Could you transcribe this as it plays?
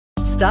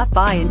Stop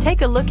by and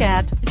take a look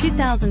at the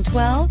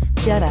 2012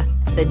 Jetta.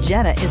 The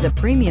Jetta is a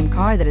premium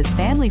car that is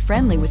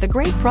family-friendly with a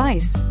great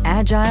price,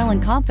 agile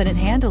and confident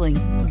handling.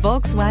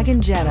 Volkswagen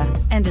Jetta,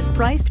 and is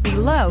priced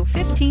below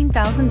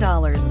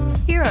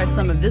 $15,000. Here are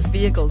some of this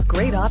vehicle's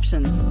great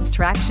options: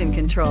 traction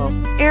control,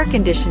 air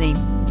conditioning,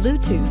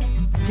 Bluetooth,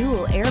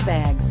 dual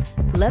airbags,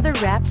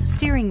 leather-wrapped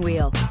steering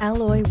wheel,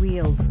 alloy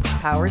wheels,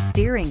 power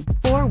steering,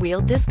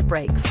 four-wheel disc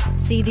brakes,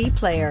 CD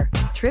player,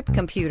 trip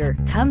computer.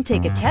 Come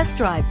take a test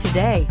drive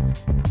today.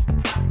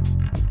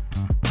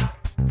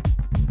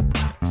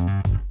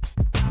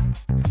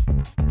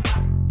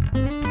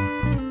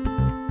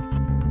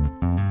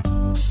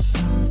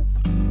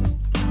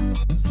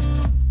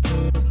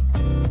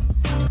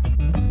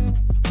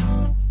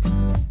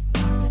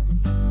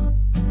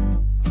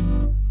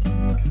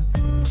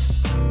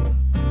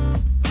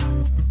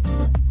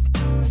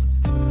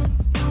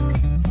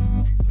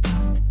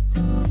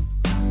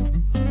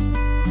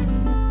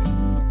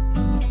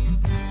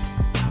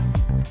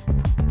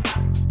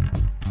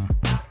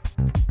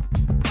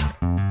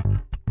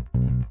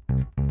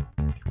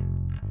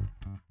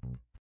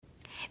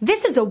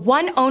 This is a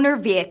one-owner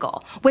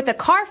vehicle with a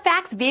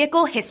CARFAX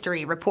Vehicle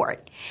History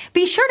Report.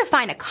 Be sure to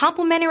find a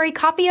complimentary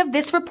copy of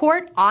this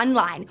report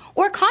online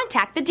or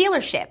contact the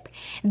dealership.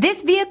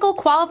 This vehicle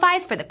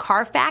qualifies for the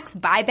CARFAX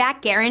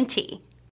Buyback Guarantee.